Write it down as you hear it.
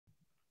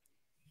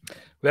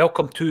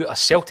Welcome to A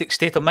Celtic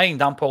State of Mind.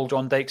 I'm Paul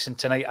John Dykes, and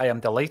tonight I am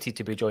delighted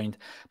to be joined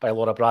by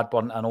Laura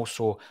Bradburn and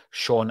also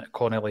Sean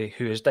Connolly,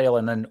 who is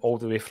dialing in all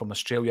the way from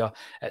Australia.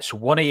 It's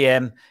 1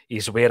 a.m.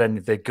 He's wearing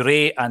the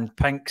grey and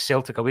pink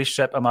Celtic away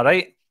strip. Am I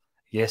right?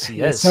 Yes,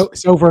 he is.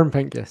 Silver and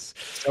pink, yes.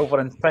 Silver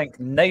and pink.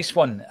 Nice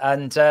one.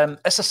 And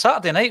it's a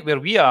Saturday night where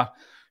we are,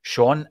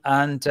 Sean,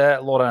 and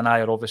Laura and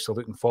I are obviously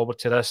looking forward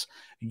to this.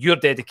 Your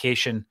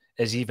dedication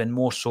is even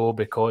more so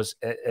because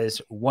it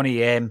is 1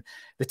 a.m.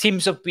 The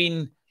teams have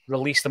been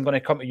released. I'm going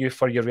to come to you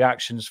for your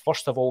reactions.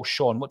 First of all,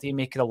 Sean, what do you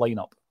make of the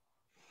lineup?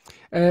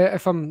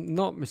 If I'm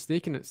not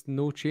mistaken, it's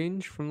no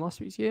change from last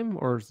week's game,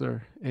 or is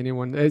there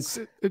anyone?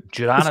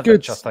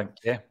 Juranovic, I think.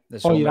 Yeah.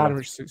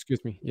 Juranovic,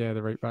 excuse me. Yeah,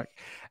 the right back.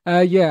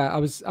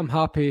 I'm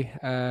happy.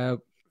 I'm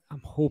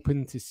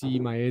hoping to see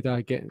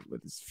Maeda get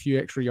a few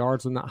extra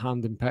yards on that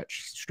hand and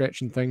pitch,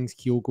 stretching things.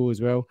 Kyogo as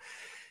well.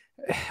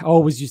 I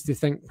always used to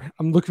think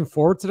I'm looking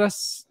forward to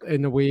this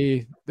in a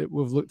way that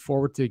we've looked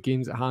forward to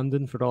games at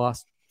Hampden for the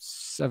last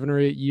 7 or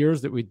 8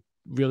 years that we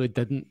really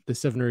didn't the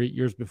 7 or 8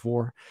 years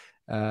before.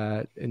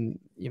 And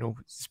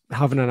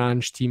having an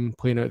Ange team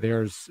playing out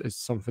there is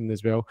something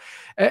as well.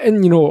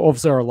 And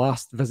obviously our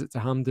last visit to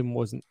Hampden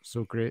wasn't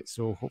so great,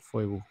 so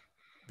hopefully we'll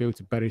be able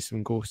to bury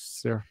some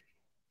ghosts there.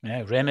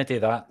 Yeah, remedy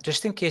that.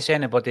 Just in case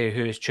anybody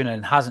who is tuning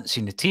in hasn't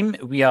seen the team,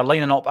 we are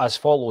lining up as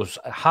follows: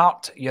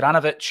 Hart,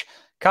 Juranovic,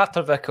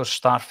 Carter, Vickers,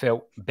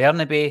 Starfelt,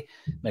 Bernabe,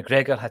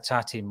 McGregor,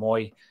 Hatate,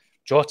 Moy,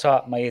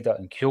 Jota, Maeda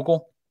and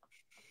Kyogo.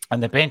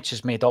 And the bench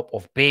is made up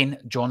of Bain,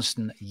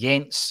 Johnston,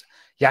 Yentz,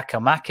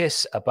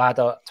 Yakamakis,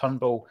 Abada,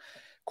 Turnbull,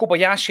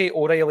 Kobayashi,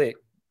 O'Reilly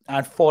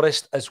and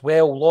Forrest as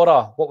well.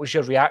 Laura, what was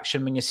your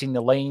reaction when you seen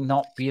the line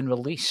not being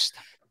released?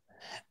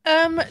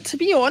 To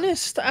be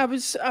honest, I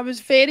was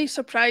very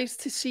surprised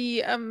to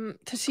see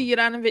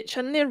Juranovic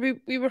in there.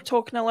 We were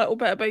talking a little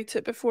bit about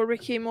it before we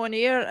came on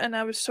air, and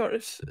I was sort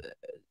of,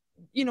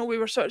 we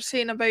were sort of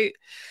saying about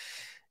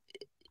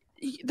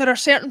there are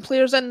certain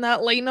players in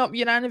that lineup,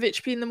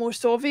 Juranovic being the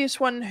most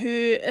obvious one,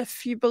 who,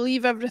 if you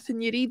believe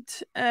everything you read,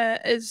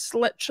 is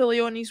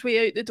literally on his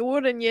way out the door,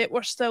 and yet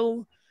we're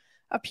still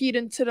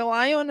appearing to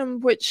rely on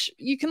him, which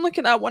you can look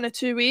at that one of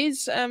two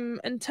ways.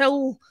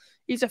 Until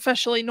he's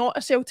officially not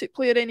a Celtic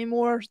player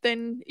anymore,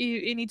 then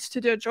he needs to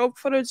do a job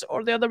for us,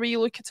 or the other way you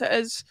look at it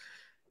is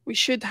we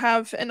should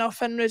have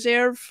enough in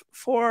reserve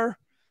for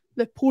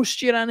the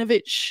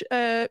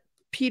post-Juranovic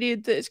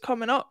period that is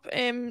coming up.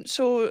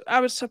 So I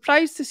was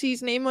surprised to see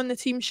his name on the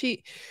team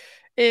sheet,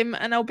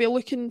 and I'll be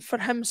looking for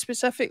him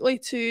specifically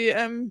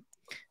to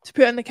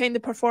put in the kind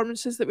of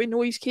performances that we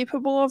know he's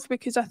capable of,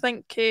 because I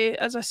think,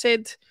 as I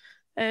said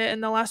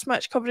in the last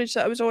match coverage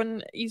that I was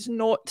on, he's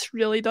not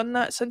really done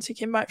that since he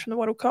came back from the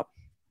World Cup.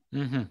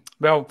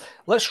 Well,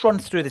 let's run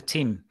through the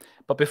team,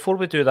 but before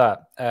we do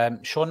that,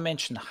 Sean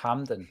mentioned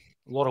Hampden.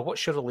 Laura,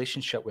 what's your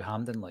relationship with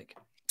Hampden like?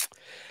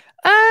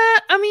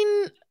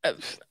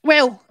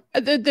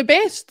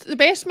 The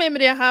best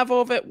memory I have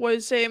of it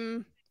was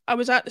I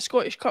was at the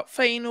Scottish Cup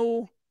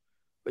final,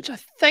 which I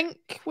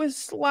think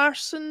was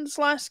Larsson's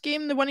last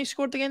game, the one he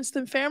scored against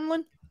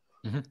Dunfermline.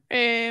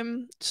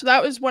 So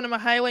that was one of my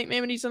highlight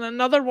memories, and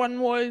another one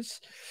was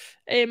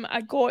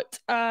I got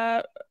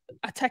a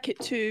ticket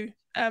to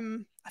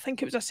I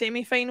think it was a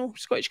semi-final,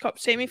 Scottish Cup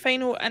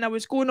semi-final, and I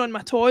was going on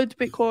my Todd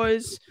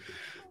because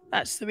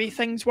that's the way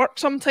things work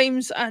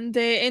sometimes, and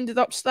ended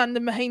up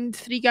standing behind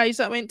 3 guys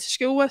that I went to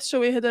school with,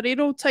 so we had a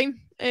rare old time.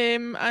 I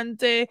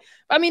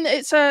mean,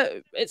 it's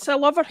a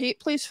love or hate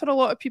place for a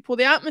lot of people.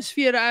 The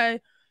atmosphere,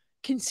 I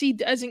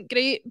concede, isn't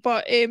great,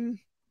 but it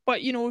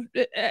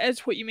is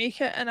what you make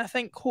it, and I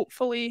think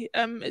hopefully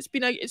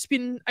it's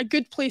been a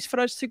good place for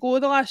us to go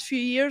the last few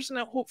years, and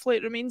hopefully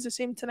it remains the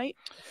same tonight.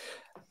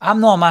 I'm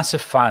not a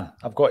massive fan,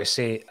 I've got to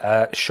say,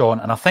 Sean,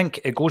 and I think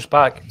it goes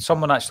back,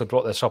 someone actually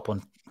brought this up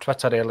on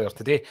Twitter earlier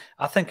today.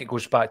 I think it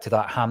goes back to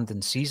that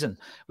Hampden season,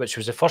 which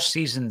was the first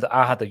season that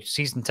I had a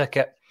season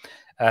ticket,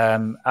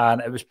 and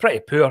it was pretty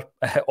poor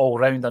all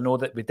round. I know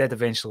that we did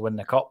eventually win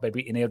the cup by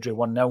beating Airdrie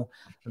 1-0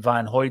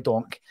 Van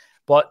Hooijdonk,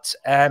 but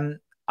I'm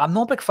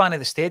not a big fan of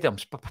the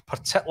stadiums, but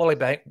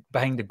particularly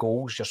behind the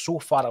goals. You're so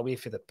far away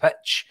from the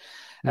pitch.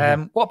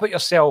 What about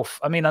yourself?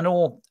 I mean, I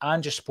know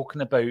Ange has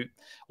spoken about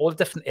all the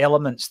different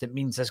elements that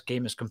means this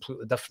game is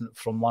completely different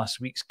from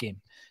last week's game.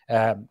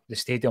 The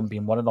stadium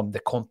being one of them, the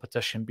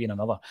competition being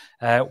another.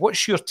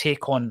 What's your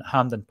take on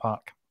Hampden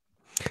Park?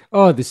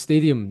 Oh, the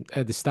stadium,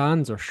 the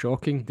stands are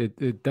shocking.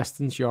 The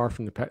distance you are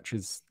from the pitch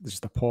is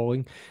just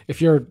appalling.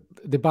 If you're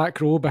the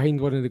back row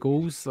behind one of the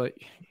goals, like,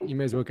 you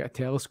may as well get a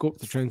telescope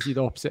to try and see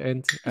the opposite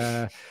end.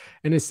 And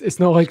it's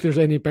not like there's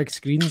any big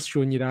screens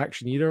showing you the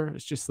action either.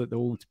 It's just like the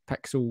old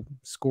pixel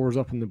scores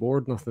up on the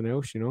board, nothing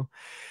else,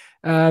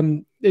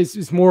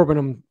 It's more when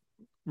I'm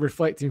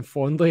reflecting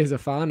fondly as a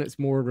fan, it's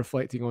more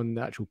reflecting on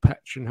the actual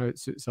pitch and how it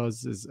suits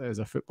us as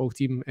a football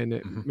team, and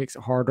it makes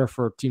it harder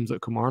for teams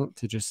like Kilmarnock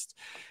to just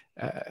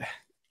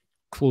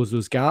close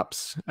those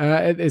gaps.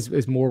 It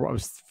is more what I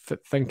was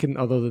thinking,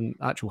 other than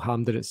actual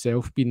Hampden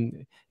itself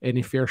being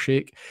any fair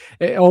shake.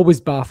 It always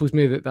baffles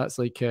me that that's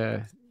like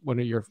one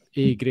of your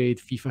A-grade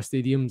FIFA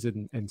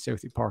stadiums, and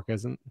Celtic Park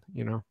isn't,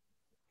 you know.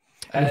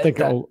 And I think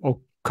it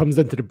all comes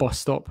into the bus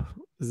stop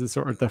is the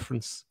sort of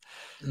difference.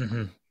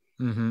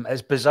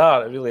 It's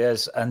bizarre, it really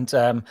is. And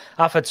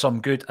I've had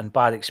some good and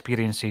bad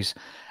experiences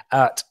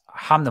at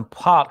Hampden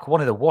Park.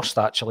 One of the worst,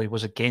 actually,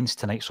 was against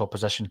tonight's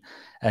opposition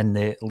in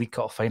the League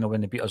Cup final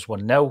when they beat us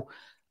 1-0.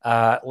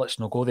 Let's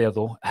not go there,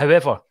 though.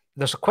 However,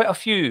 there's quite a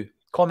few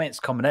comments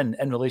coming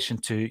in relation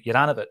to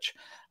Juranovic.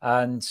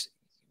 And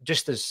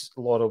just as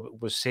Laura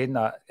was saying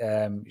that,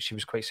 she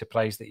was quite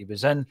surprised that he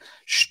was in.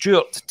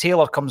 Stuart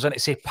Taylor comes in to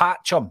say,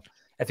 patch him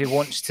if he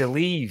wants to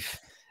leave.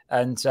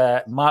 And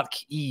Mark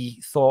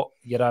E thought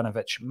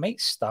Juranovic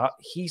might start.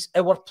 He's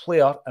our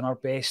player and our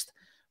best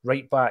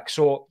right back.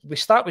 So we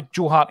start with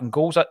Joe Hart and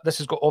goals.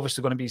 This is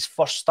obviously going to be his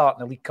first start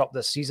in the League Cup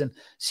this season.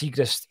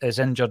 Siegrist is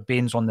injured,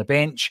 Baines on the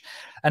bench.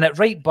 And at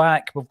right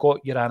back, we've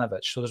got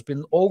Juranovic. So there's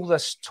been all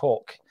this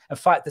talk. In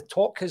fact, the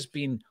talk has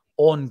been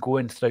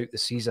ongoing throughout the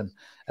season.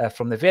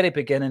 From the very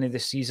beginning of the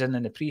season,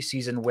 in the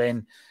pre-season,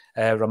 when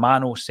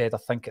Romano said, I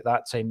think at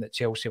that time, that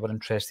Chelsea were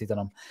interested in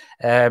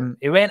him.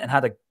 He went and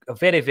had a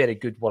very, very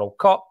good World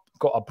Cup,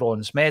 got a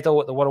bronze medal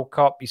at the World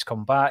Cup. He's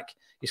come back.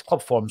 His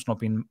club form's not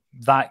been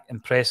that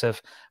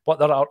impressive, but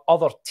there are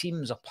other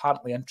teams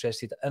apparently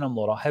interested in him,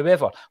 Laura.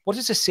 However, what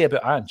does this say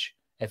about Ange?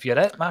 If you're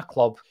at my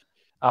club,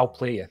 I'll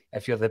play you.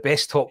 If you're the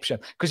best option.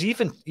 Because he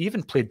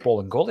even played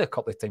ball and goalie a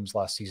couple of times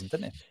last season,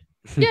 didn't he?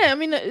 Yeah, I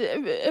mean,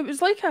 it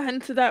was like I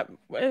hinted at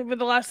with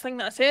the last thing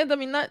that I said. I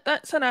mean,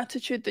 that's an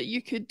attitude that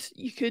you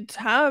could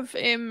have,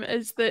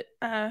 is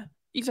that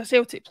he's a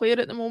Celtic player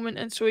at the moment,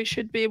 and so he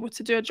should be able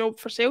to do a job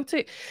for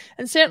Celtic.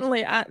 And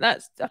certainly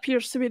that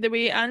appears to be the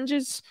way Ange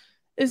is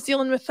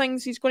dealing with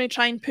things. He's going to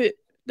try and put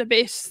the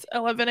best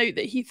 11 out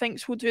that he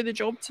thinks will do the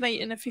job tonight,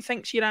 and if he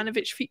thinks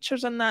Juranovic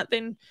features in that,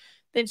 then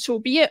so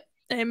be it.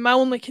 My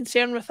only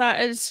concern with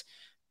that is,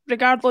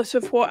 regardless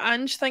of what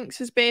Ange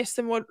thinks is best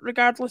and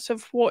regardless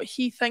of what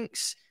he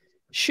thinks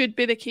should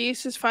be the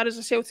case as far as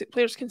a Celtic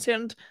player is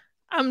concerned,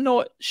 I'm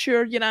not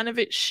sure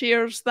Juranovic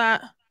shares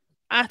that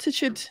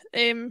attitude.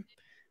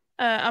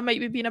 I might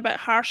be being a bit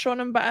harsh on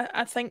him, but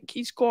I think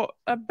he's got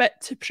a bit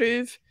to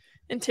prove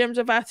in terms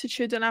of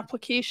attitude and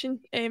application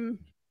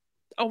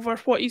over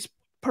what he's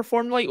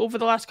performed like over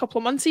the last couple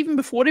of months. Even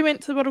before he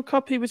went to the World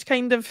Cup, he was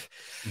kind of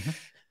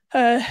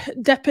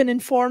dipping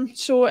in form.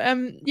 So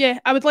yeah,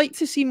 I would like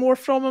to see more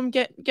from him,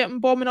 getting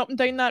bombing up and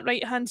down that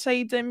right hand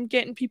side,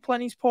 getting people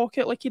in his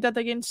pocket like he did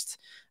against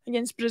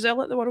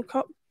Brazil at the World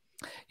Cup.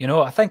 You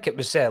know, I think it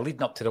was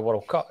leading up to the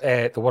World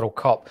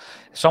Cup.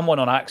 Someone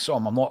on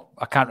Acsom,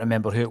 I can't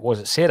remember who it was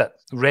that said it,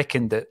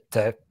 reckoned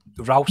that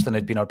Ralston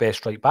had been our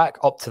best right back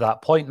up to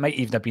that point. Might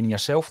even have been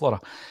yourself, Laura.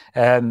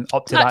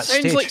 Up to that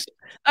stage.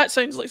 That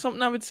sounds like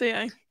something I would say.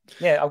 Aye.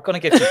 Yeah, I'm going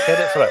to give you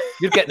credit for it.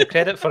 You're getting the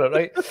credit for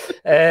it,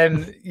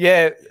 right?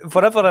 Yeah,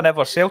 forever and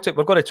ever Celtic.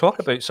 We're going to talk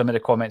about some of the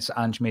comments that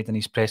Ange made in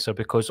his presser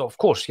because, of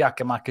course,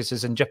 Giakoumakis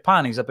is in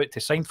Japan. He's about to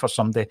sign for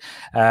somebody.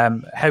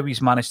 How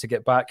he's managed to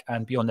get back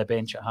and be on the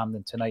bench at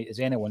Hampden tonight is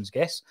anyone's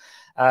guess.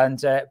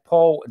 And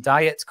Paul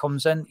Diet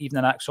comes in,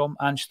 evening Acsom.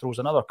 Ange throws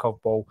another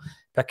curveball,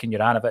 picking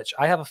Juranovic.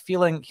 I have a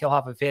feeling he'll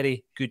have a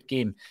very good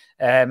game.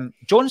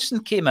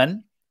 Johnson came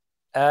in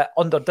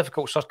under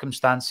difficult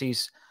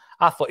circumstances.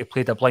 I thought he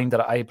played a blinder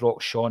at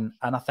Ibrox, Sean,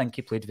 and I think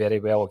he played very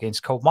well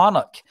against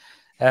Kilmarnock.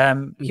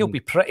 He'll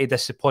be pretty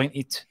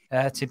disappointed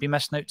to be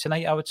missing out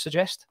tonight, I would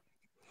suggest.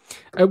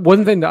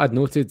 One thing that I'd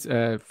noted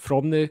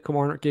from the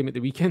Kilmarnock game at the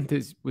weekend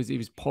was he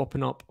was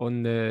popping up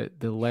on the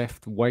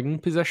left wing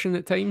position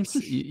at times.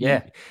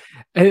 Yeah.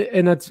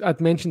 And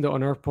I'd mentioned it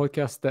on our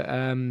podcast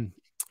that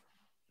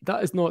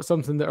that is not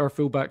something that our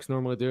fullbacks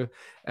normally do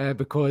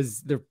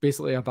because they're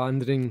basically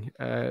abandoning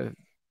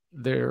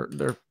their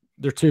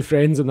two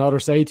friends on the other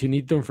side who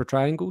need them for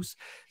triangles.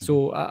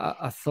 So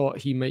I thought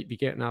he might be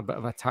getting a bit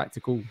of a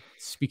tactical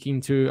speaking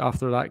to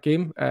after that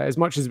game. As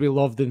much as we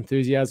loved the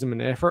enthusiasm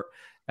and effort,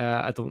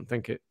 I don't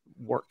think it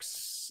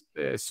works,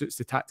 suits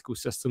the tactical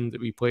system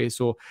that we play.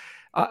 So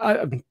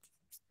I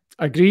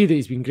agree that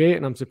he's been great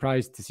and I'm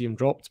surprised to see him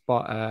dropped.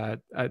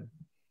 But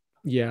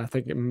yeah, I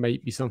think it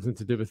might be something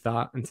to do with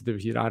that and to do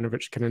with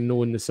Juranovic kind of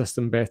knowing the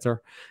system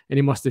better. And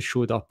he must have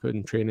showed up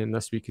in training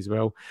this week as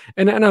well.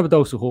 And I would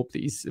also hope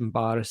that he's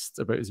embarrassed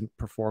about his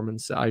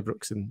performance at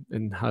Ibrox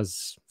and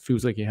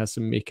feels like he has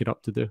some making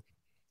up to do.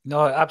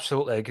 No,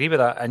 absolutely. I agree with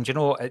that. And, you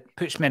know, it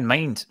puts me in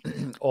mind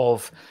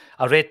of,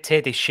 I read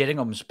Teddy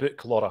Sheringham's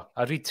book, Laura.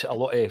 I read a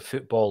lot of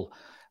football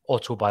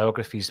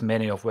autobiographies,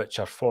 many of which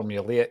are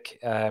formulaic,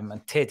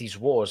 and Teddy's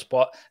was,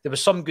 but there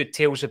was some good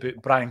tales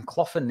about Brian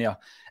Clough in there,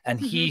 and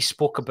he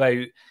spoke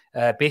about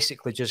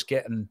basically just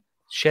getting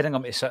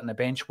Sheringham to sit on the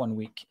bench one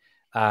week,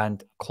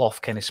 and Clough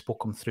kind of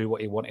spoke him through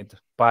what he wanted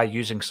by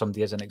using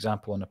somebody as an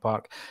example on the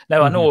park.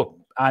 Now, I know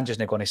Ange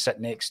isn't going to sit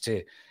next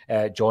to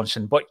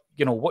Johnson, but,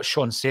 you know, what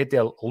Sean said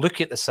there, look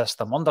at the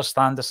system,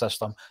 understand the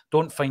system,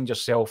 don't find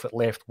yourself at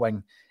left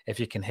wing if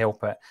you can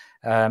help it.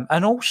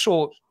 And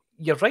also,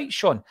 you're right,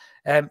 Sean.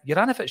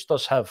 Juranovic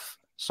does have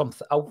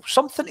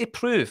something to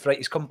prove, right?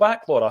 He's come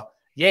back, Laura,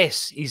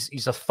 Yes,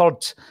 he's a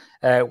third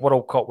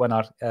World Cup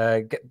winner,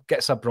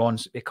 gets a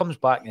bronze. He comes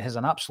back and has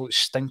an absolute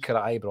stinker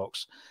at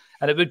Ibrox.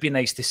 And it would be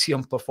nice to see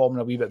him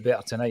performing a wee bit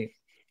better tonight.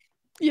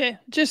 Yeah,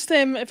 just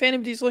if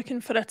anybody's looking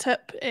for a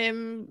tip,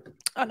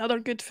 another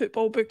good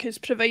football book is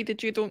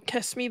Provided You Don't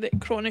Kiss Me,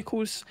 that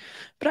chronicles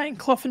Brian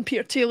Clough and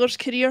Peter Taylor's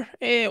career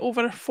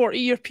over a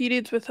 40-year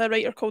period with a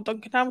writer called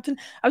Duncan Hamilton.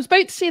 I was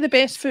about to say the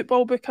best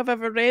football book I've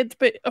ever read,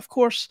 but of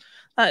course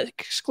that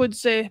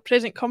excludes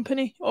Present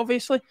Company,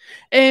 obviously.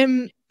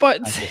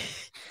 But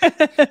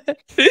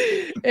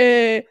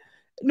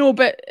no,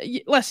 but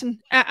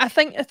listen, I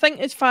think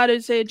as far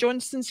as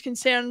Johnston's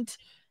concerned,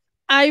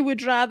 I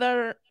would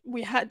rather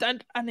we had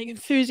an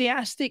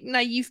enthusiastic,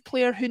 naive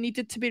player who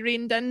needed to be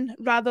reined in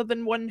rather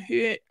than one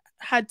who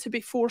had to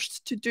be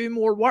forced to do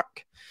more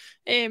work.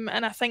 And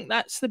I think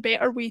that's the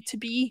better way to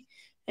be.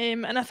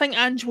 And I think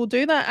Ange will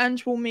do that.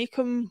 Ange will make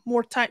him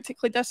more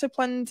tactically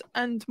disciplined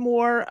and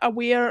more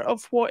aware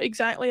of what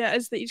exactly it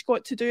is that he's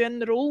got to do in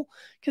the role.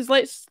 Because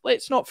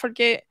let's not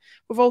forget,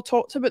 we've all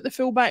talked about the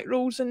fullback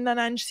roles in an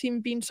Ange team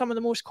being some of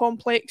the most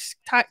complex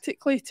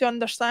tactically to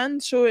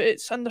understand. So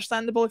it's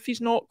understandable if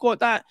he's not got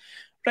that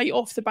right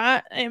off the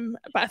bat.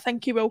 But I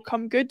think he will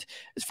come good.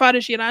 As far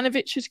as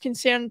Juranovic is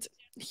concerned,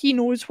 he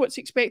knows what's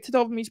expected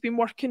of him. He's been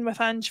working with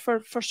Ange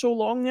for so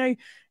long now.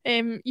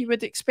 You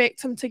would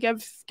expect him to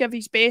give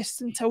his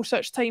best until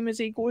such time as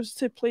he goes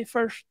to play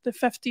for the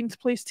 15th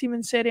place team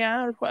in Serie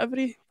A or whatever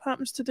he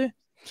happens to do.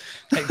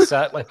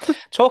 Exactly.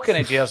 Talking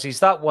of jerseys,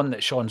 that one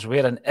that Sean's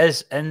wearing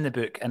is in the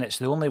book, and it's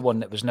the only one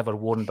that was never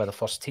worn by the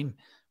first team.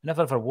 We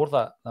never ever wore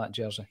that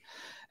jersey.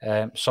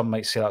 Some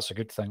might say that's a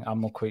good thing. I'm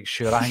not quite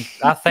sure.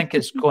 I think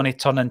it's going to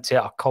turn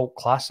into a cult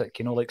classic,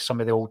 like some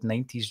of the old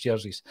 90s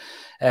jerseys.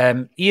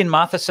 Ian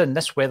Matheson,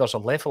 this weather's a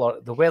leveler.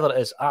 The weather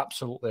is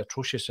absolutely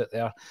atrocious out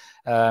there.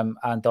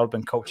 And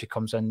Urban Culture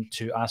comes in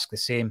to ask the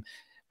same.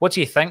 What do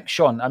you think,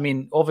 Sean? I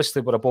mean,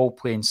 obviously we're a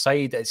ball-playing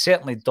side. It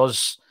certainly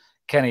does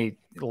kind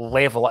of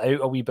level it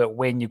out a wee bit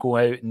when you go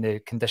out and the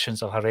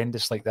conditions are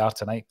horrendous like they are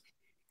tonight.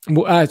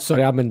 Well,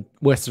 sorry, I'm in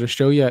Western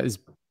Australia. It's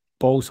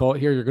balls hot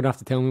here. You're going to have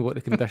to tell me what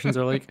the conditions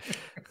are like.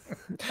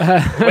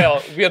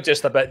 Well, we're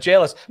just a bit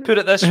jealous. Put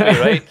it this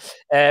way,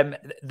 right?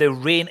 The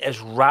rain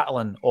is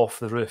rattling off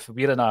the roof.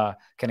 We're in a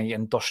kind of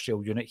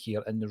industrial unit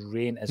here, and the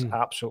rain is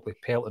absolutely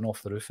pelting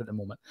off the roof at the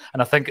moment.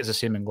 And I think it's the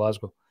same in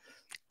Glasgow.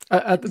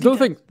 I don't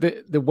think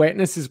the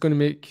wetness is going to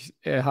make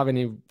have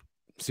any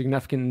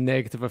significant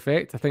negative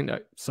effect. I think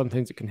that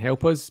sometimes it can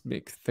help us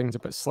make things a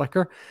bit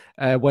slicker.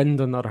 Wind,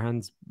 on the other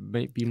hand,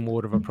 might be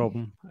more of a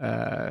problem.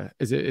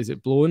 Is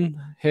it blowing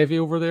heavy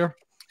over there?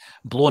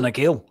 Blowing a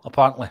gale,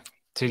 apparently,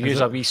 to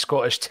use a wee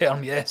Scottish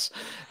term, yes.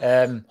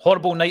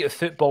 Horrible night of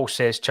football,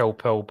 says Chill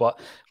Pill, but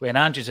when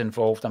Andrew's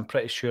involved, I'm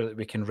pretty sure that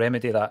we can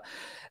remedy that.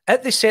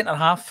 At the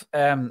centre-half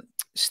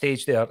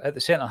stage there, at the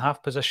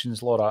centre-half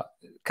positions, Laura,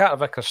 Carter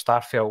Vickers,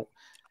 Starfelt,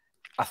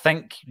 I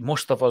think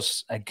most of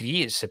us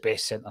agree it's the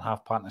best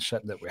centre-half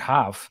partnership that we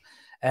have.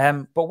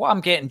 But what I'm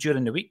getting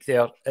during the week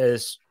there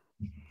is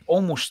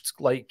almost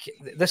like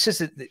this is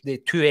the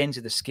two ends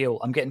of the scale.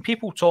 I'm getting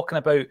people talking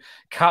about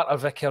Carter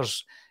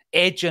Vickers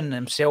edging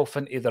himself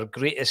into their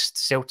greatest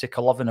Celtic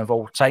 11 of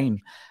all time.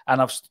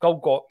 And I've still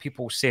got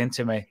people saying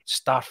to me,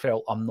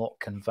 Starfelt, I'm not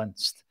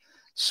convinced.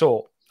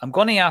 So I'm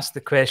going to ask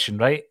the question,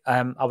 right?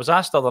 I was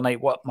asked the other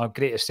night what my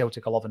greatest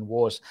Celtic 11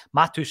 was.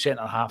 My two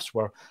centre-halves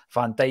were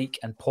Van Dijk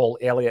and Paul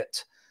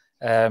Elliott,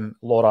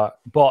 Laura.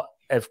 But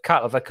if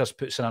Carter Vickers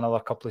puts in another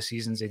couple of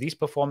seasons of these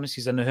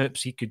performances in the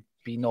hoops, he could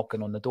be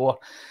knocking on the door.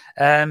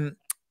 And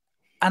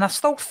I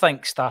still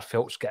think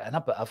Starfelt's getting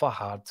a bit of a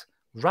hard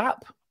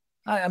rap.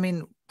 I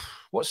mean,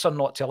 what's there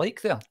not to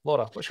like there?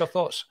 Laura, what's your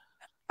thoughts?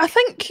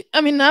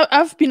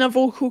 I've been a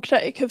vocal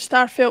critic of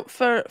Starfelt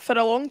for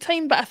a long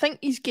time, but I think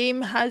his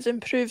game has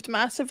improved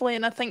massively,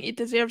 and I think he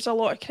deserves a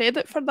lot of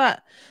credit for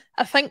that.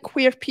 I think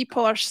where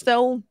people are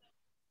still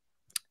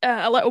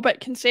a little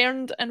bit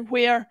concerned and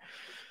where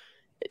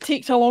it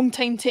takes a long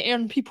time to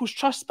earn people's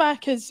trust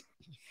back is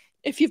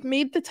if you've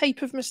made the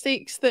type of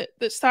mistakes that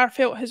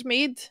Starfelt has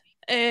made,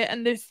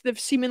 and they've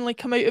seemingly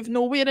come out of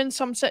nowhere in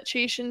some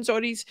situations,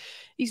 or he's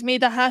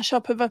made a hash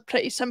up of a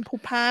pretty simple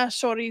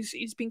pass, or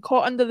he's been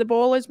caught under the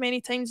ball as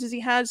many times as he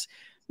has.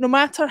 No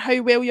matter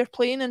how well you're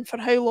playing and for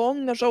how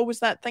long, there's always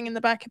that thing in the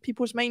back of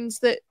people's minds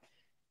that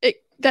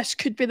this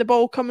could be the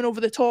ball coming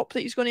over the top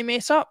that he's going to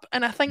mess up.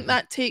 And I think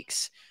that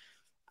takes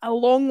a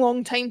long,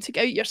 long time to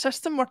get out your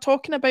system. We're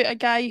talking about a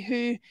guy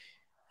who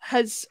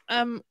has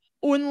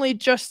only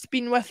just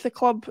been with the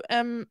club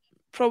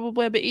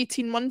probably about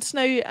 18 months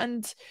now,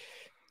 and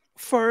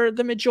for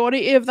the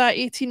majority of that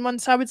 18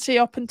 months, I would say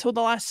up until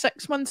the last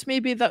 6 months,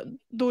 maybe, that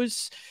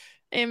those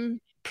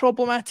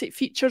problematic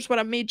features were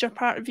a major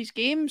part of his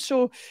game.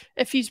 So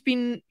if he's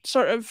been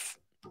sort of,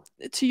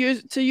 to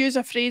use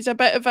a phrase, a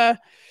bit of a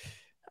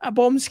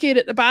bomb scare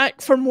at the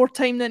back for more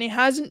time than he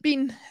hasn't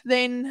been,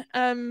 then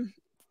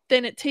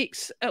it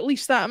takes at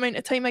least that amount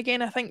of time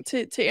again, I think,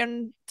 to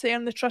earn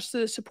the trust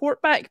of the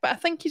support back. But I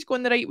think he's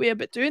going the right way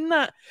about doing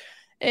that.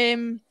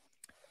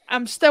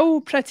 I'm still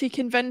pretty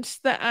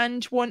convinced that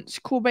Ange wants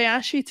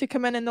Kobayashi to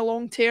come in the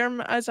long term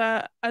as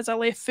a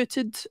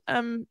left-footed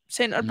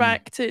centre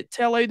back to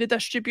allow the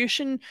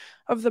distribution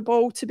of the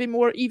ball to be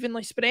more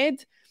evenly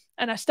spread.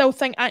 And I still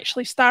think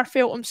actually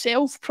Starfelt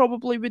himself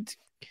probably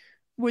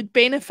would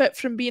benefit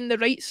from being the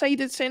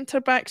right-sided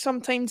centre back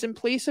sometimes in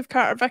place of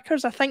Carter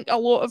Vickers. I think a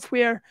lot of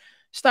where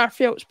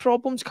Starfelt's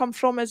problems come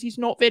from is he's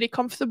not very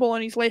comfortable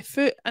on his left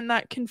foot, and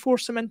that can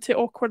force him into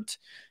awkward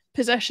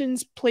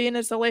positions playing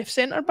as the left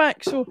centre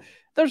back. So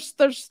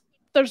there's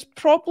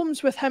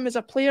problems with him as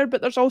a player,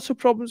 but there's also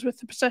problems with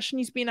the position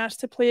he's been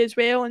asked to play as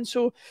well. And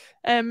so,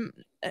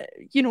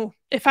 you know,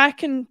 if I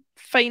can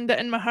find it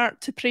in my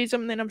heart to praise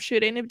him, then I'm sure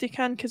anybody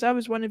can, because I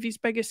was one of his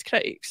biggest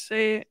critics,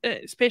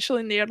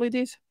 especially in the early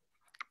days.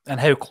 And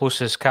how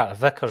close is Carter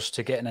Vickers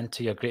to getting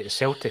into your greatest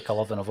Celtic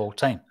 11 of all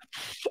time?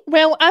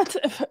 Well,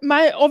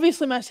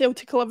 obviously my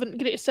Celtic 11,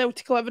 greatest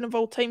Celtic 11 of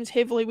all time is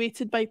heavily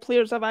weighted by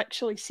players I've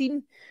actually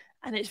seen,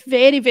 and it's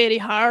very, very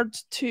hard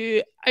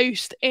to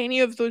oust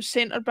any of those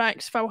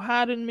centre-backs,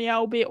 Valhaeren,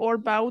 Mialbi or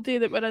Balde,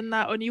 that were in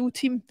that O'Neill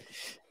team.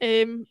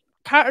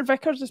 Carter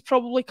Vickers has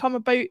probably come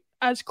about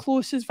as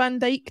close as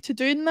Van Dijk to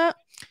doing that,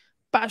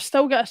 but I've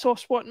still got a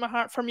soft spot in my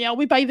heart for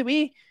Mialbi. By the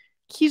way,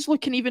 he's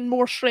looking even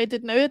more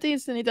shredded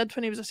nowadays than he did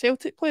when he was a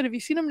Celtic player. Have you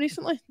seen him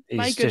recently? He's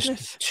My goodness.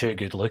 Just too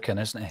good looking,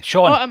 isn't he?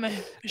 Sean. What a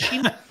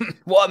machine.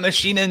 What a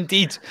machine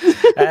indeed.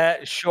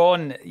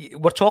 Sean,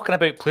 we're talking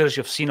about players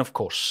you've seen, of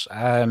course.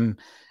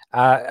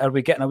 Are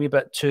we getting a wee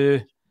bit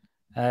too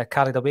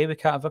carried away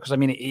with Carter Vickers? I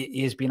mean,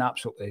 he has been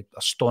absolutely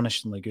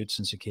astonishingly good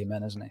since he came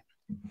in, isn't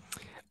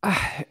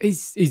he?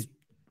 He's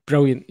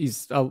brilliant.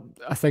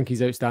 I think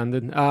he's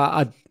outstanding.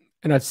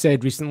 And I've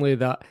said recently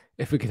that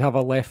if we could have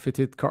a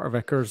left-footed Carter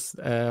Vickers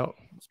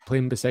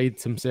playing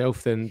beside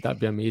himself, then that'd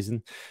be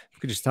amazing. We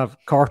could just have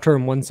Carter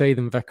on one side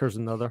and Vickers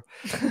on the other.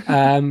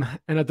 And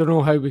I don't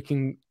know how we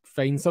can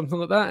find something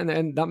like that.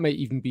 And that might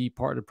even be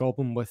part of the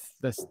problem with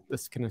this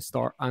kind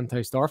of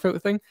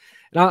anti-Starfelt thing.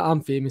 And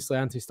I'm famously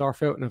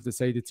anti-Starfelt, and I've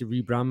decided to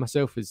rebrand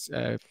myself as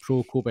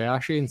pro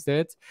Kobayashi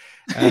instead.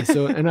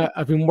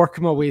 I've been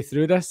working my way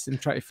through this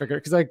and trying to figure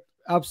it, because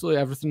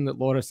absolutely everything that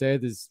Laura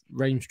said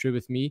rhymes true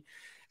with me.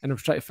 And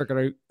I've tried to figure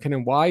out kind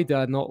of why do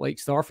I not like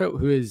Starfelt,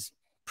 who is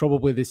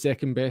probably the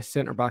second best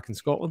centre-back in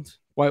Scotland.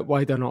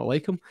 Why do I not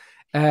like him?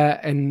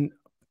 And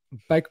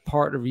big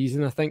part of the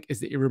reason, I think, is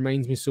that he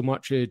reminds me so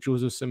much of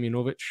Joseph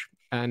Simunovic.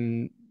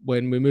 And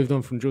when we moved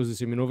on from Joseph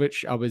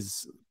Simunovic, I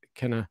was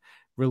kind of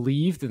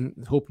relieved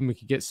and hoping we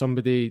could get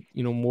somebody,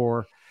 you know,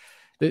 more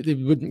that they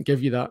wouldn't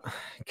give you that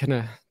kind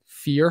of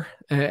fear.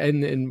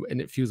 And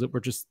it feels like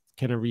we're just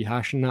kind of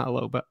rehashing that a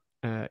little bit,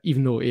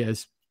 even though it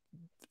is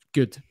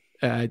good.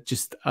 I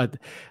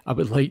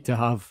would like to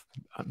have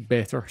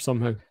better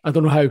somehow. I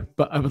don't know how,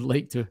 but I would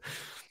like to.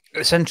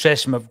 It's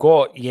interesting. We've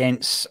got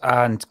Jens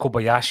and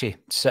Kobayashi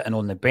sitting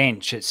on the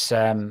bench. It's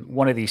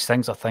one of these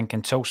things, I think,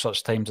 until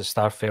such times as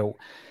Starfelt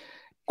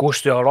goes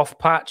through a rough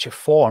patch of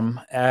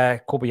form,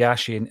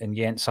 Kobayashi and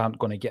Jens aren't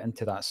going to get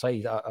into that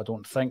side, I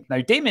don't think.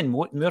 Now, Damien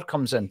Moore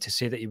comes in to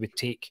say that he would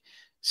take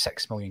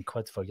 £6 million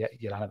for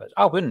Juranovic.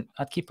 I wouldn't.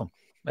 I'd keep him.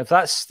 If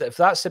that's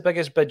the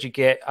biggest bid you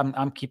get,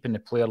 I'm keeping the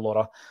player,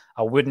 Laura.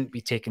 I wouldn't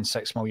be taking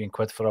 £6 million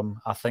for him.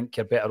 I think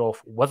you're better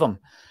off with him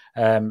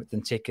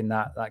than taking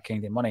that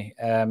kind of money.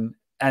 And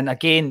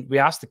again, we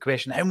asked the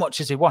question, how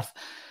much is he worth?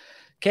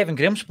 Kevin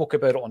Graham spoke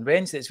about it on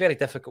Wednesday. It's very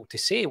difficult to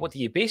say. What do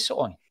you base it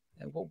on?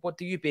 What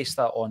do you base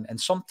that on? And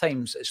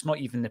sometimes it's not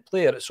even the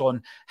player, it's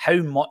on how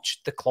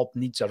much the club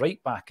needs a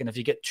right back. And if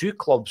you get two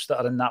clubs that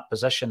are in that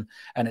position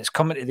and it's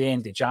coming to the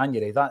end of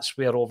January, that's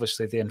where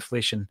obviously the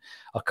inflation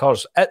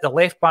occurs. At the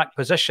left back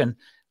position,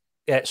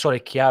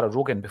 Kiara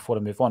Rogan, before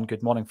I move on,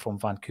 good morning from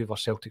Vancouver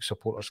Celtic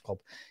Supporters Club.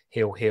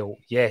 Hail, hail.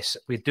 Yes,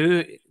 we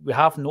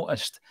have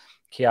noticed,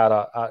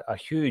 Kiara, a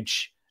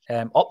huge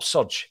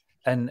upsurge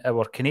in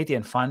our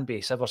Canadian fan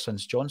base ever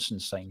since Johnson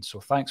signed. So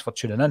thanks for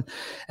tuning in.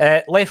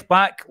 Left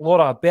back,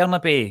 Laura,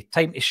 Bernabe,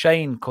 time to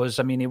shine, because,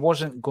 I mean, he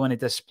wasn't going to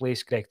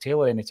displace Greg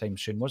Taylor anytime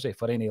soon, was he,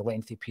 for any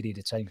lengthy period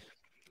of time?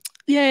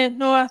 Yeah,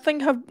 no, I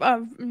think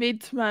I've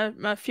made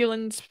my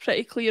feelings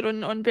pretty clear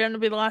on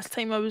Bernabe the last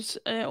time I was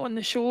on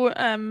the show.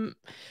 And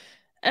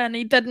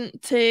he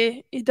didn't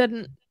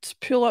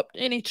pull up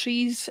any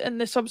trees in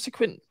the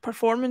subsequent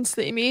performance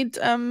that he made.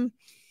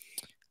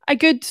 A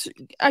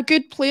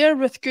good player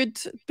with good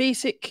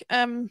basic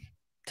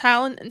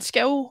talent and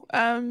skill,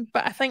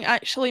 but I think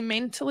actually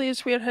mentally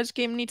is where his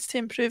game needs to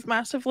improve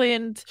massively,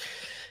 and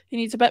he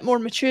needs a bit more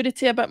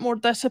maturity, a bit more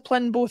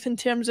discipline, both in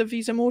terms of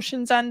his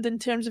emotions and in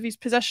terms of his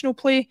positional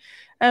play.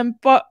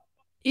 But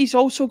he's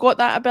also got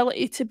that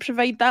ability to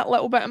provide that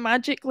little bit of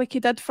magic, like he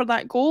did for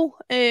that goal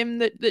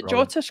that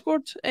Jota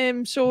scored.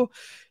 So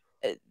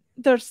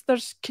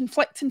there's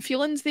conflicting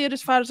feelings there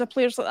as far as a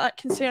player's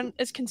like that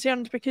is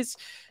concerned, because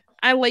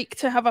I like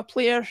to have a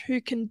player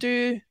who can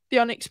do the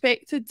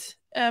unexpected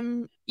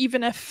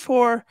even if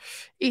for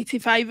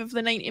 85 of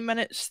the 90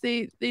 minutes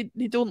they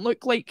don't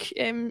look like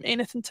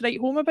anything to write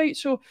home about.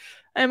 So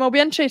I'll be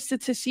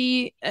interested to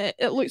see.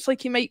 It looks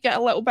like he might get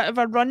a little bit of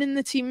a run in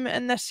the team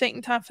in this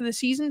second half of the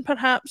season,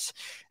 perhaps,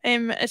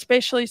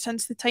 especially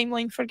since the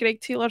timeline for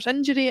Greg Taylor's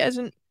injury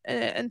isn't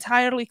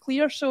entirely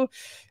clear. So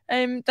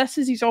this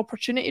is his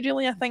opportunity,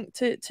 really, I think,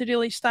 to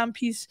really stamp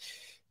his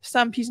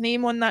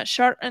name on that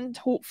shirt, and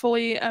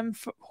hopefully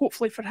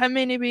for him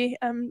anyway,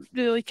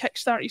 really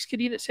kickstart his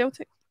career at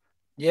Celtic.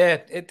 Yeah,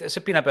 it's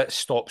been a bit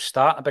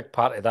stop-start. A big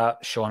part of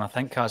that, Sean, I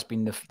think, has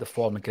been the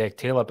form of Greg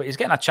Taylor, but he's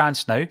getting a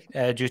chance now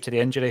due to the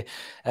injury.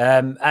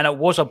 And it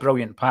was a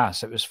brilliant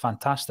pass. It was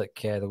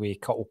fantastic the way he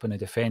cut open the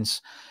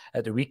defence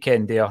at the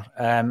weekend there.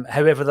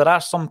 However, there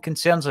are some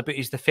concerns about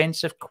his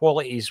defensive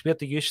qualities. Where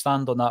do you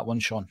stand on that one,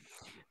 Sean?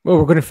 Well,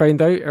 we're going to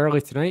find out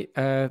early tonight.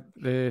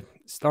 The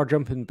star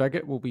jumping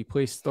bigot will be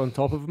placed on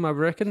top of him, I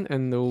reckon,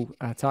 and they'll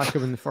attack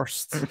him in the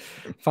first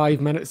 5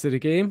 minutes of the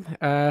game.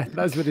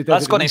 That's what they did.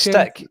 That's going to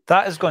stick.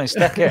 That is going to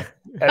stick. Yeah,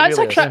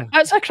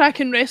 that's a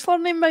cracking wressler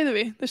name, by the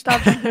way. The star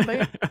jumping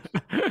bigot.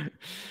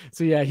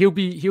 So yeah, he'll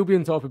be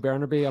on top of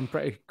Bernabei.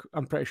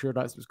 I'm pretty sure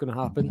that's what's going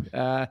to happen.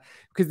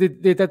 Because they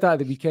did that at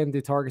the weekend.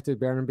 They targeted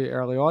Bernabei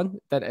early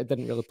on. That it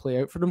didn't really play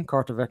out for them.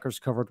 Carter Vickers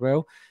covered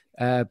well.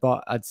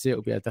 But I'd say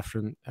it'll be a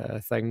different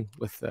thing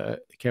with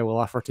Kyle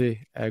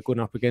Lafferty going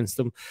up against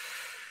them.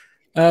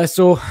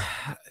 So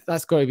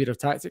that's got to be their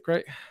tactic,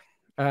 right?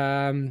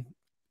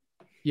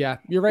 Yeah,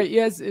 you're right.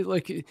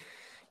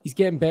 He's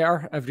getting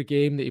better every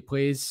game that he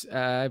plays.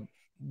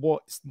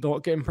 What's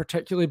not getting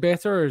particularly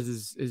better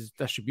is his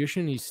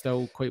distribution. He's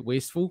still quite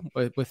wasteful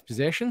with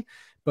possession,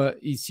 but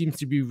he seems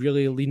to be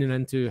really leaning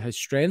into his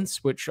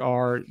strengths, which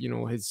are,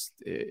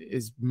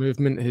 his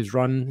movement, his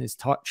run, his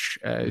touch,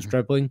 his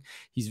dribbling.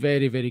 He's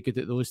very, very good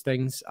at those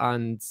things,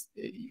 and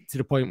to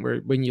the point where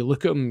when you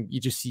look at him,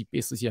 you just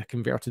basically see a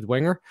converted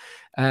winger.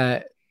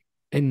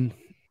 And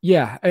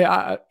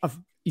yeah,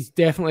 he's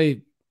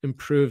definitely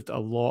improved a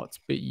lot,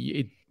 but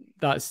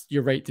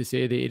you're right to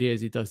say the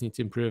areas he does need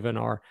to improve in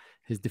are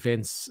his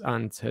defence,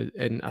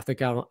 and I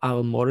think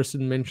Alan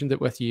Morrison mentioned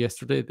it with you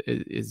yesterday,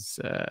 is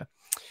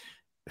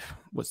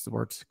what's the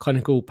word?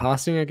 Clinical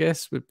passing, I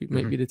guess,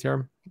 might be the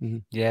term. Mm-hmm.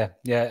 Yeah.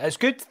 It's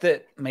good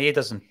that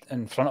Maeda's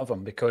in front of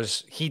him,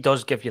 because he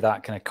does give you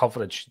that kind of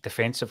coverage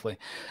defensively,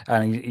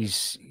 and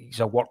he's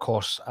a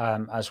workhorse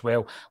as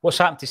well. What's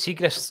happened to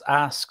Siegrist,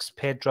 asks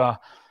Pedra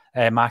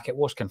Mack. It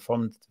was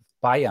confirmed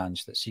by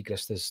Ange that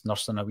Siegrist is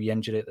nursing a wee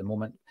injury at the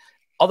moment.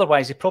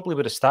 Otherwise, he probably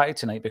would have started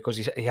tonight, because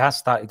he has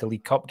started the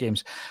League Cup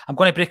games. I'm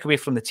going to break away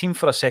from the team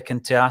for a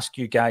second to ask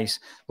you guys.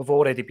 We've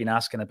already been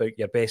asking about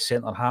your best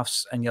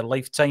centre-halves in your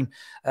lifetime.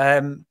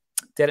 Derek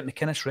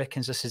McInnes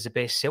reckons this is the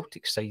best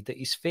Celtic side that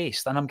he's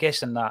faced, and I'm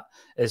guessing that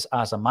is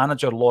as a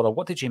manager. Laura,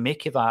 what did you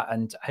make of that,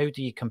 and how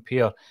do you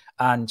compare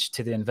Ange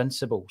to the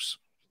Invincibles?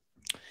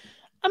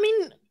 I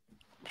mean,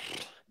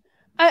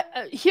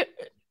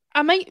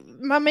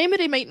 my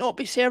memory might not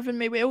be serving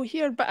me well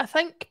here, but I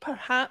think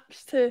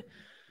perhaps to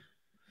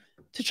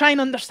try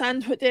and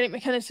understand what Derek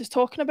McInnes is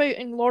talking about,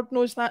 and Lord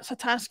knows that's a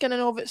task in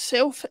and of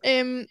itself,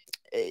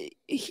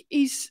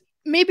 he's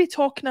maybe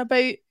talking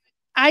about,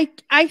 I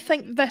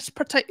think this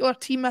particular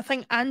team, I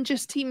think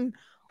Ange's team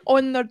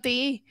on their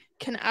day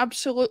can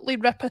absolutely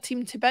rip a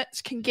team to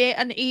bits, can get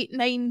an 8,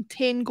 9,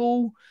 10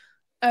 goal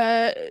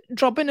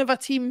drubbing of a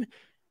team.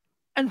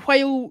 And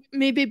while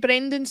maybe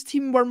Brendan's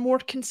team were more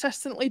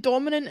consistently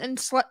dominant and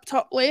slipped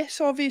up less,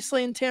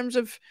 obviously, in terms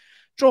of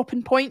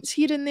dropping points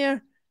here and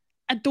there,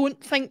 I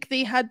don't think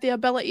they had the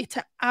ability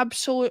to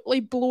absolutely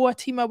blow a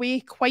team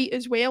away quite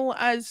as well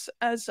as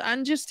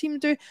Ange's team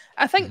do.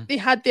 I think they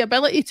had the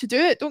ability to do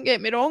it, don't get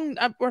me wrong.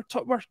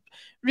 We're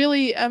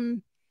really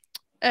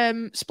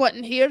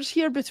splitting hairs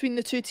here between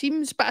the two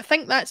teams, but I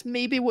think that's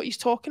maybe what he's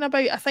talking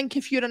about. I think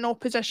if you're an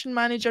opposition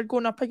manager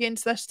going up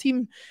against this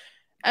team,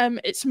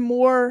 it's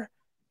more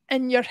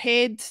in your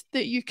head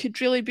that you could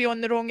really be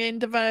on the wrong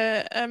end of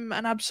an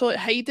absolute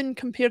hiding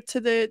compared to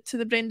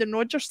the Brendan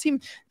Rodgers team.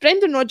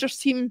 Brendan Rodgers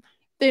team,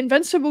 the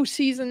Invincible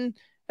season,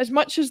 as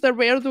much as there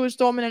were those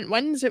dominant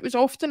wins, it was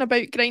often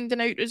about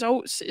grinding out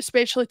results,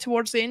 especially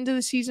towards the end of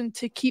the season,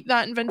 to keep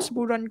that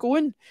Invincible run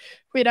going.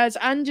 Whereas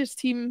Ange's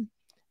team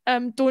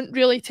don't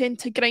really tend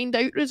to grind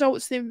out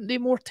results. They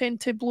more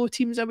tend to blow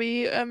teams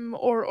away,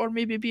 or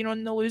maybe being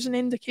on the losing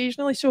end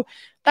occasionally. So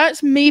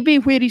that's maybe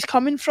where he's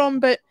coming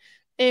from. But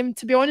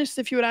to be honest,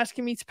 if you were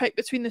asking me to pick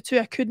between the two,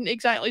 I couldn't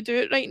exactly do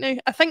it right now.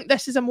 I think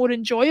this is a more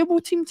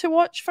enjoyable team to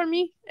watch for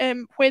me.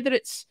 Whether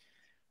it's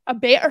a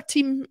better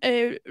team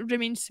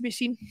remains to be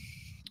seen.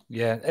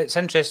 Yeah, it's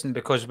interesting,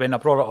 because when I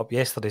brought it up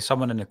yesterday,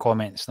 someone in the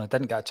comments, and I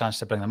didn't get a chance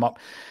to bring them up,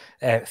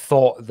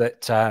 thought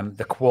that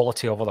the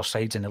quality of other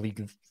sides in the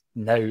league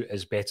now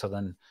is better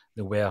than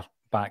they were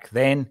back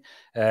then,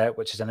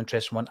 which is an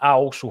interesting one. I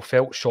also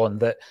felt, Sean,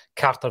 that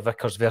Carter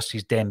Vickers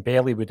versus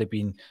Dembele would have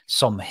been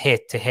some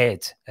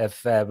head-to-head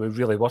if we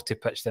really were to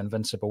pitch the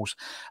Invincibles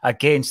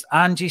against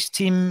Angie's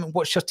team.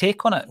 What's your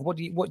take on it? What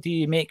do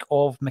you make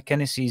of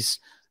McInnes's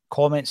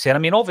comments there? I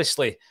mean,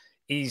 obviously,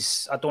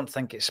 I don't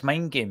think it's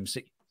mind games.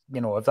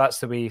 You know, if that's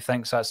the way he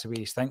thinks, that's the way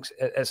he thinks.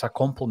 It's a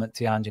compliment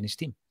to Ange and his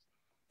team.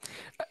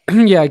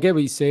 Yeah, I get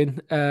what he's saying,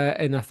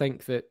 and I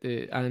think that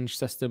the Ange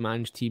system,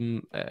 Ange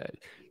team,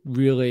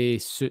 really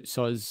suits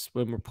us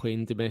when we're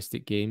playing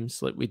domestic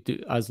games. Like we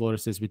do, as Laura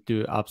says, we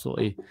do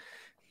absolutely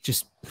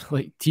just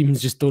like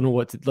teams just don't know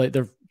what to like.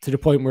 They're to the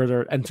point where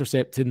they're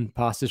intercepting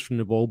passes from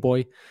the ball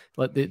boy.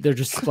 Like they're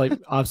just like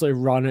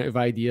absolutely run out of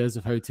ideas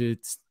of how to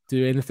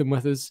do anything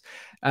with us,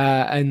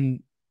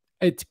 and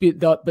it to be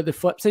that. But the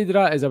flip side of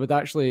that is, I would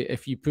actually,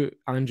 if you put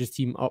Ange's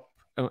team up,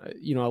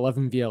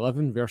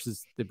 11v11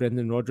 versus the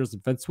Brendan Rodgers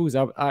Invincibles,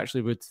 I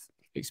actually would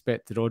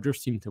expect the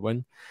Rodgers team to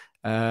win.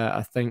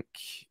 I think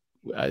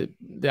the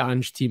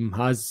Ange team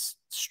has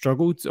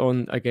struggled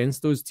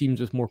against those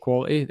teams with more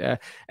quality,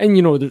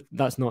 and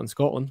that's not in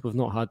Scotland. We've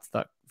not had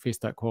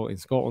faced that quality in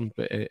Scotland,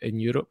 but in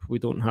Europe we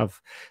don't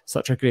have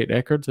such a great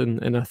record,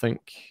 and I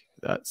think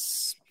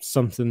that's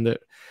something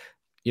that.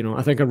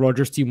 I think a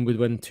Rodgers team would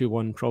win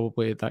 2-1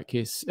 probably in that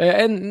case.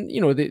 And,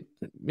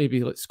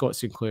 maybe like Scott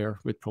Sinclair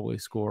would probably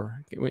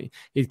score.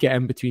 He'd get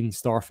in between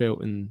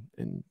Starfelt and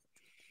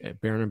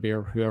Bernabeu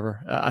or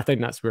whoever. I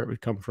think that's where it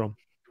would come from.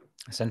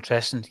 It's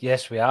interesting.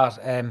 Yes, we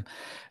are.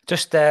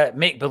 Just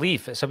make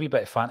believe. It's a wee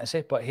bit of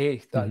fantasy, but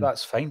hey,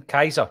 that's fine.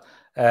 Kaiser,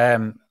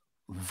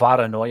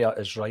 Varanoia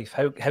is rife.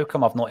 How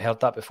come I've not heard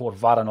that before?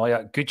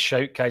 Varanoia. Good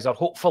shout, Kaiser.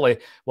 Hopefully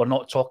we're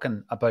not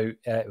talking about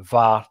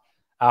VAR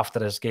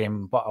after his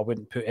game, but I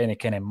wouldn't put any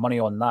kind of money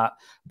on that.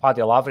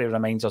 Paddy Lavery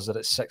reminds us that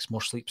it's 6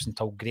 more sleeps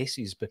until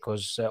Gracie's,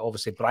 because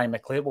obviously Brian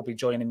McClare will be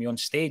joining me on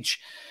stage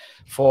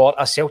for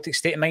a Celtic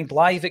State of Mind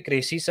live at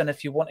Gracie's, and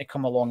if you want to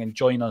come along and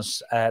join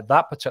us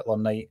that particular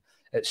night,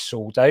 it's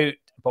sold out,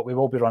 but we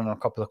will be running a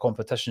couple of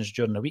competitions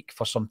during the week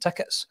for some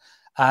tickets,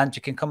 and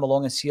you can come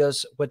along and see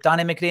us with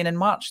Danny McGrain in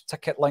March.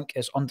 Ticket link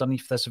is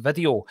underneath this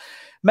video.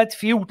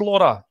 Midfield,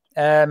 Laura,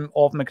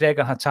 of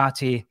McGregor,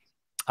 Hatate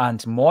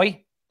and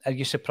Moy. Are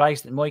you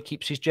surprised that Moy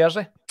keeps his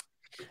jersey?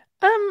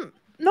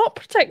 Not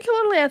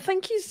particularly. I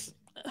think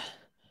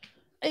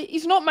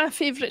he's not my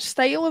favourite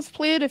style of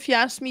player. If you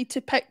ask me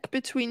to pick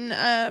between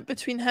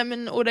him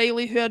and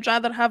O'Reilly, who I'd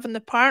rather have in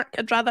the park,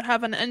 I'd rather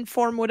have an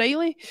in-form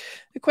O'Reilly.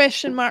 The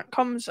question mark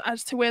comes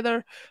as to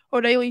whether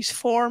O'Reilly's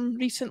form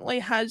recently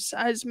has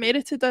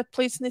merited a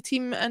place in the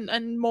team,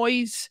 and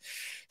Moy's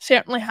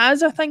certainly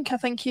has. I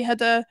think he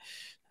had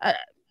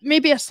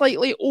maybe a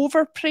slightly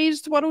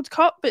overpraised World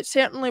Cup, but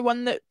certainly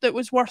one that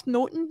was worth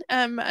noting,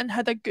 and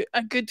had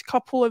a good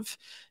couple of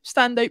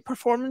standout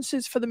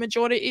performances for the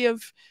majority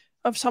of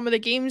some of the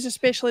games,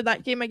 especially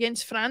that game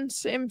against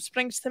France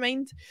springs to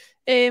mind.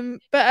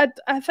 But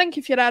I think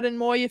if you're Aaron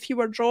Moy, if you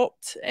were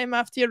dropped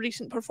after your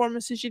recent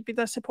performances, you'd be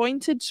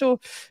disappointed. So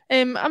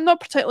I'm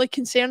not particularly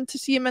concerned to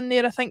see him in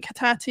there. I think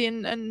Hatate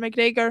and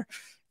McGregor,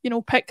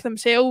 pick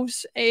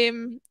themselves.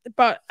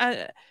 But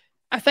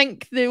I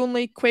think the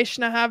only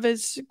question I have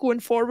is going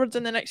forward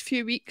in the next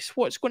few weeks,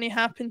 what's going to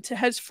happen to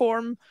his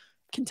form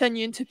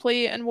continuing to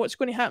play, and what's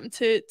going to happen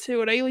to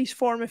O'Reilly's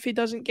form if he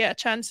doesn't get a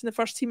chance in the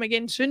first team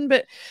again soon.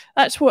 But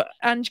that's what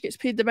Ange gets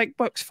paid the big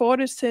bucks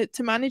for, is to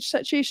manage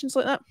situations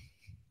like that.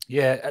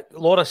 Yeah,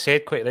 Laura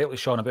said quite rightly,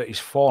 Sean, about his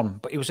form,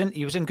 but he was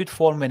in good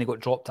form when he got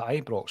dropped to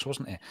Ibrox,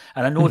 wasn't he?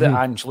 And I know that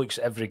Ange looks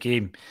at every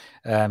game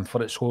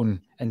for its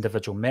own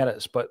individual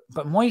merits, but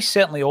Moy's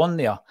certainly on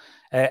there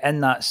in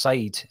that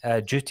side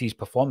due to his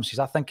performances.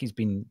 I think he's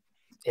been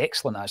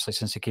excellent actually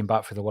since he came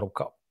back for the World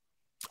Cup.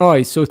 Oh,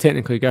 he's so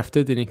technically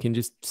gifted and he can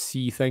just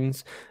see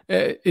things.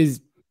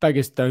 His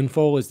biggest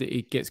downfall is that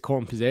he gets caught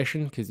in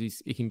possession, because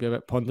he can be a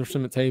bit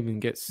pondersome at times,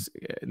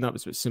 and that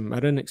was what St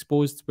Mirren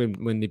exposed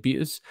when they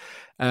beat us.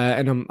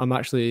 And I'm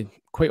actually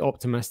quite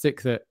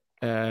optimistic that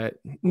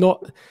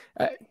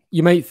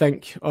you might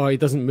think, oh, he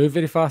doesn't move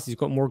very fast, he's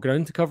got more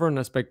ground to cover on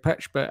this big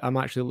pitch, but I'm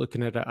actually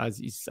looking at it as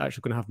he's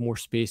actually going to have more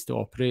space to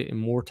operate and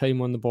more time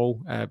on the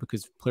ball,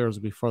 because players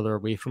will be further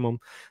away from him.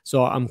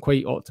 So I'm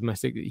quite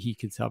optimistic that he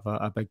could have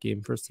a big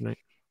game for us tonight.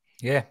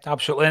 Yeah,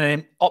 absolutely. And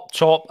then up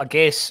top, I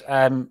guess,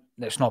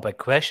 it's not a big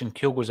question.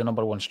 Kyogo's the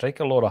number 1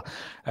 striker, Laura.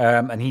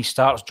 And he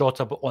starts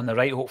Jota on the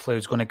right. Hopefully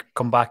he's going to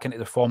come back into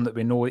the form that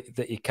we know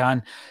that he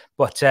can.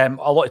 But a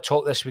lot of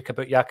talk this week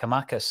about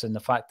Giakoumakis and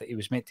the fact that he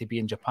was meant to be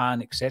in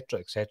Japan,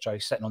 etc., etc.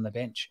 He's sitting on the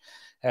bench.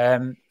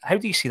 How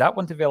do you see that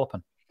one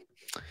developing?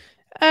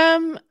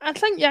 I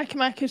think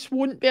Giakoumakis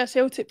won't be a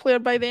Celtic player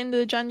by the end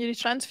of the January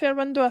transfer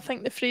window. I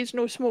think the phrase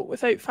 "no smoke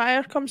without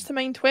fire" comes to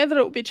mind. Whether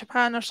it will be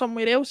Japan or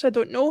somewhere else, I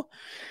don't know.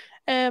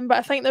 But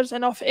I think there's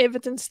enough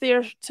evidence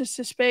there to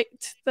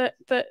suspect that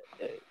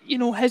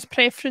his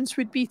preference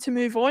would be to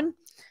move on.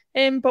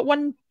 But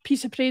one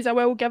piece of praise I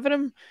will give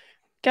him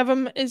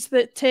is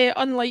that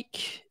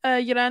unlike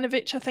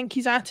Juranovic, I think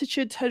his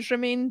attitude has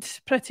remained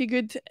pretty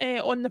good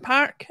on the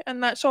park,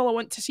 and that's all I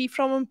want to see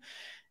from him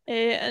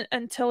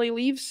until he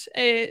leaves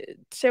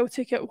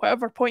Celtic at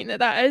whatever point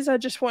that is. I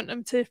just want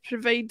him to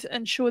provide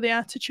and show the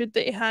attitude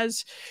that he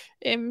has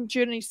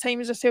during his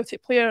time as a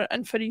Celtic player,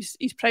 and for his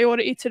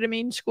priority to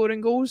remain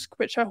scoring goals,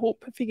 which I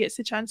hope if he gets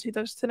the chance he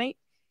does tonight.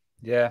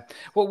 Yeah.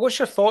 Well, what's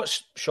your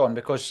thoughts, Sean?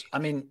 Because, I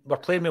mean, we're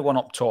playing with one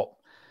up top.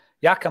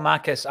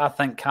 Giakoumakis, I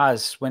think,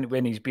 has,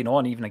 when he's been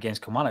on, even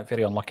against Kilmarnock,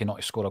 very unlucky not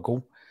to score a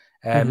goal.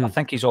 I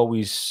think he's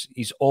always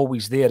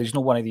there. He's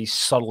not one of these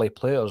surly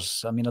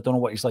players. I mean, I don't know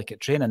what he's like at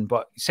training,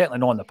 but he's certainly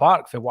not in the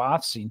park for what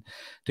I've seen.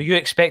 Do you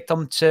expect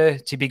him to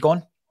be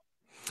gone?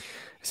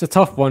 It's a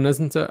tough one,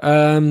 isn't it?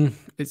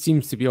 It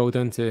seems to be all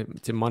down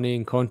to money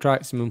and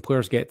contracts. And when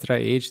players get to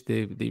that age,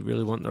 they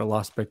really want their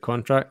last big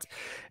contract.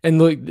 And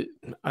look,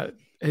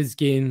 his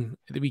game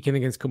the weekend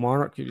against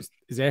Kilmarnock,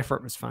 his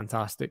effort was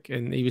fantastic,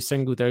 and he was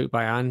singled out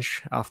by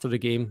Ange after the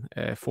game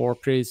for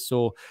praise.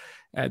 So,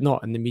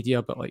 not in the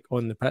media, but like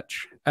on the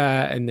pitch,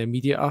 in the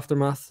immediate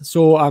aftermath.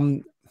 So,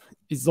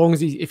 as long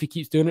as if he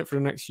keeps doing it for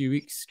the next few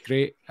weeks,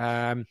 great.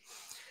 I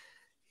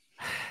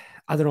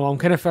don't know. I'm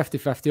kind of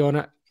 50-50 on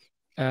it.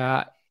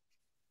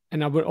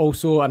 And I would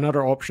also,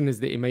 another option is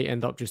that he might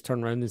end up just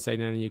turning around and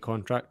signing a new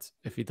contract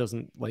if he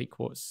doesn't like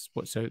what's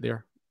out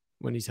there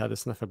when he's had a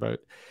sniff about.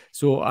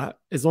 So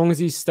as long as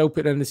he's still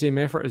putting in the same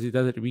effort as he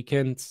did at the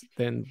weekend,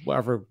 then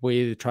whatever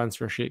way the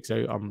transfer shakes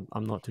out,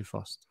 I'm not too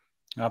fussed.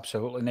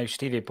 Absolutely. Now,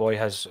 Stevie Boy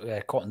has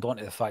cottoned on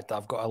to the fact that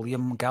I've got a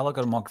Liam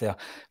Gallagher mug there.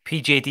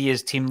 PJD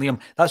is Team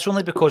Liam. That's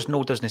only because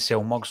Noel doesn't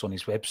sell mugs on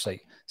his website,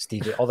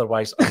 Stevie.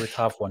 Otherwise, I would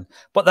have one.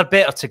 But they're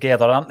better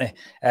together, aren't they?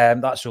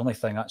 That's the only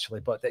thing,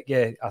 actually. But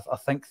yeah, I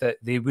think that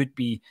they would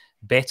be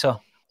better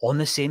on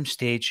the same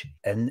stage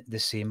in the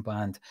same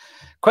band.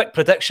 Quick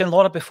prediction,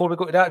 Laura, before we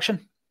go to the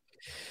action.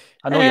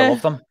 I know you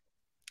love them.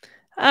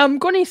 I'm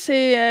going to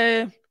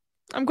say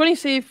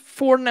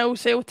 4-0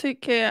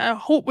 Celtic. I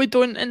hope we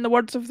don't, in the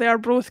words of the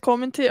Arbroath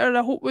commentator,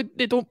 I hope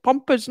they don't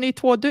pump us, nae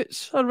twa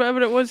doots, or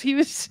whatever it was he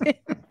was saying.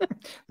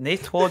 Nae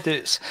twa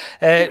doots.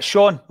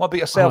 Sean, what about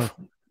yourself?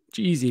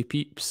 Easy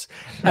peeps.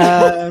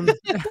 I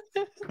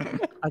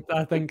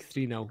think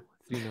 3-0.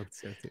 3-0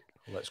 Celtic.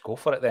 Let's go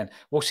for it then.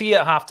 We'll see you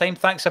at halftime.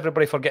 Thanks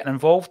everybody for getting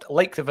involved.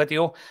 Like the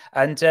video,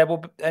 and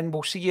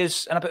we'll see you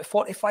in about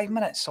 45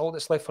 minutes. All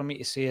that's left for me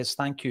to say is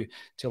thank you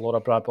to Laura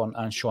Bradburn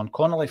and Sean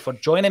Connolly for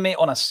joining me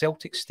on a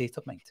Celtic State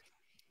of Mind.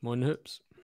 Mon hoops.